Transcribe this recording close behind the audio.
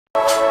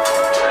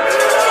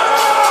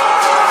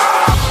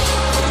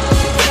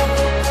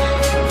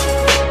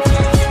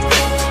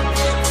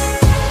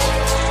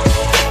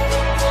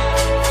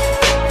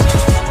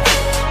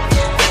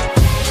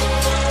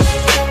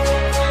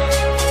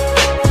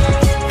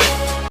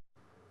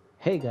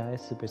Hey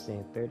guys, Super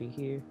Saiyan 30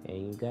 here, and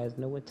you guys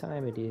know what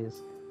time it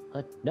is.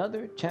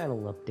 Another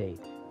channel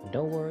update. And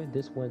don't worry,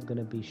 this one's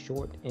gonna be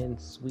short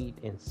and sweet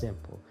and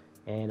simple.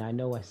 And I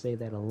know I say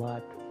that a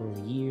lot for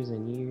years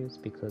and years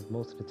because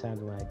most of the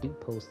times when I do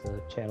post a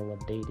channel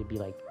update, it'd be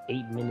like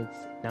 8 minutes,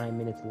 9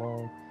 minutes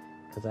long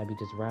because I'd be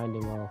just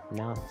rounding off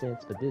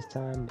nonsense. But this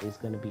time it's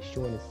gonna be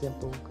short and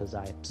simple because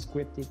I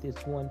scripted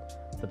this one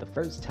for the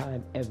first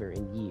time ever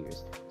in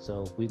years.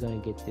 So we're gonna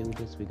get through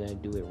this. We're gonna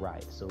do it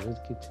right. So let's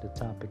get to the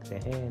topics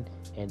at hand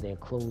and then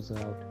close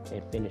out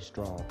and finish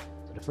strong.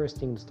 So the first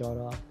thing to start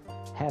off,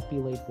 happy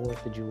late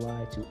 4th of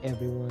July to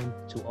everyone,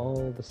 to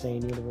all the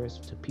Saiyan universe,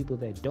 to people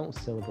that don't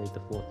celebrate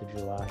the 4th of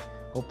July.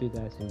 Hope you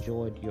guys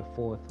enjoyed your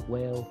 4th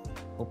well.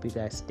 Hope you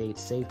guys stayed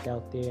safe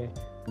out there,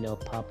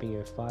 popping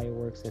your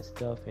fireworks and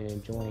stuff and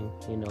enjoying,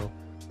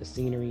 the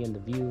scenery and the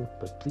view.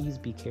 But please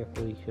be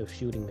careful of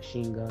shooting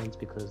machine guns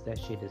because that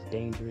shit is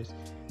dangerous,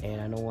 and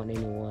I don't want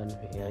anyone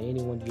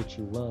that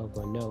you love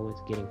or know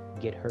is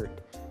get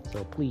hurt.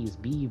 So please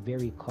be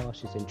very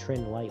cautious and tread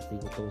lightly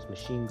with those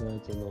machine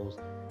guns and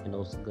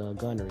those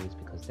gunneries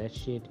because that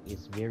shit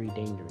is very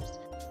dangerous.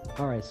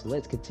 Alright, so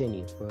let's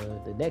continue. For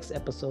the next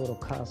episode of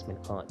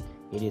Cosmic Hunt,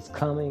 it is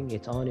coming,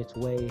 it's on its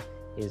way,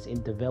 is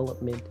in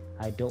development.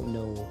 I don't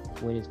know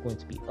when it's going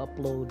to be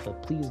uploaded,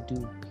 but please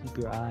do keep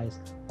your eyes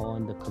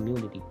on the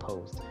community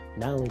post.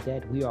 Not only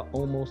that, we are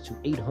almost to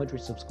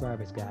 800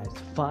 subscribers, guys.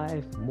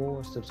 5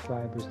 more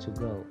subscribers to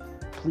go.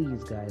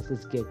 Please, guys,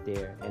 let's get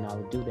there, and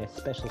I'll do that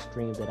special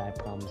stream that I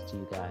promised to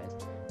you guys.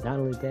 Not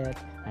only that,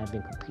 I've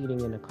been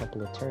competing in a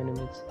couple of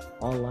tournaments,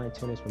 online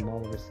tournaments from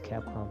Marvel vs.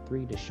 Capcom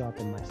 3 to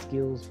sharpen my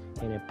skills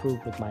and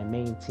improve with my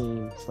main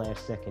team /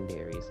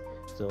 secondaries.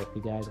 So if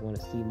you guys want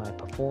to see my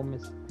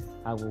performance,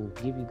 I will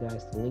give you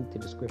guys the link to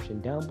the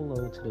description down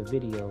below to the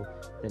video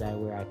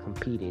where I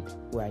competed,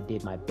 where I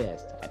did my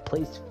best. I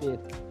placed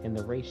 5th in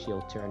the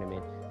ratio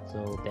tournament,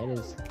 so that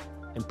is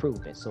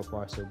improvement. So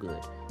far so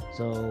good.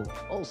 So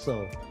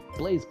also,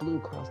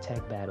 BlazBlue Cross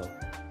Tag Battle.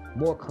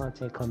 More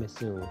content coming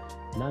soon.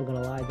 Not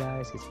gonna lie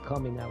guys, it's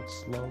coming out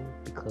slow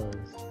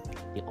because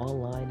the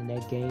online in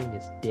that game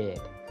is dead.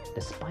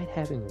 Despite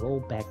having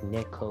rollback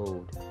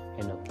netcode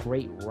and a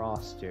great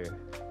roster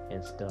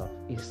and stuff,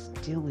 it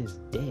still is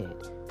dead.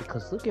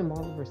 Because look at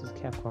Marvel vs.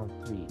 Capcom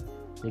 3.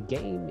 The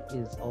game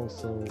is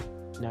also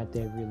not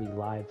that really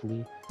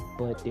lively,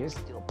 but there's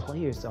still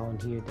players on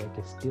here that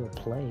can still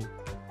play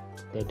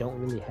that don't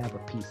really have a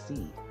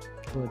PC.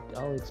 But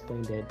I'll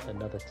explain that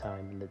another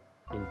time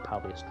in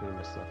probably a stream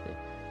or something.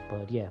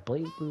 But yeah,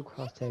 BlazBlue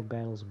Cross Tag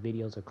Battles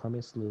videos are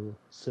coming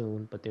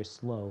soon, but they're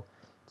slow.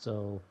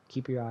 So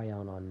keep your eye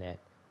out on that.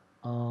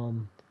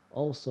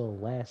 Also,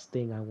 last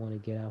thing I want to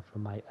get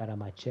out of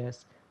my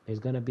chest. There's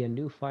gonna be a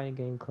new fighting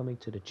game coming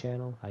to the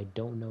channel. I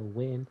don't know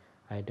when,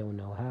 I don't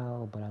know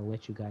how, but I'll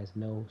let you guys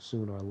know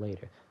sooner or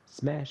later.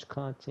 Smash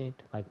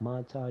content like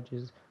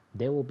montages,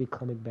 they will be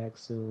coming back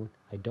soon.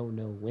 I don't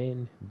know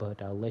when,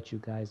 but I'll let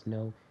you guys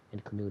know in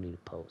the community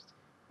post.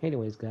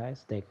 Anyways,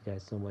 guys, thank you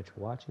guys so much for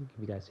watching.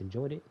 If you guys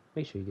enjoyed it,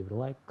 make sure you give it a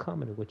like,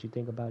 comment on what you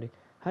think about it.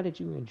 How did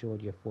you enjoy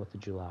your 4th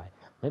of July?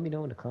 Let me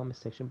know in the comment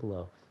section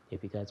below.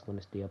 If you guys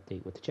want to stay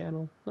updated with the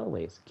channel,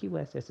 always keep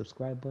that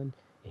subscribe button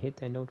and hit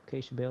that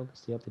notification bell to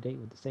stay up to date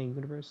with the Saiyan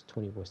universe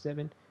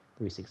 24/7,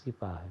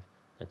 365.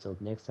 Until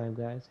next time,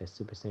 guys, as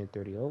Super Saiyan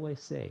 30 always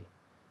say,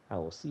 I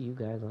will see you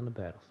guys on the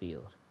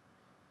battlefield.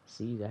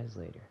 See you guys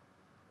later.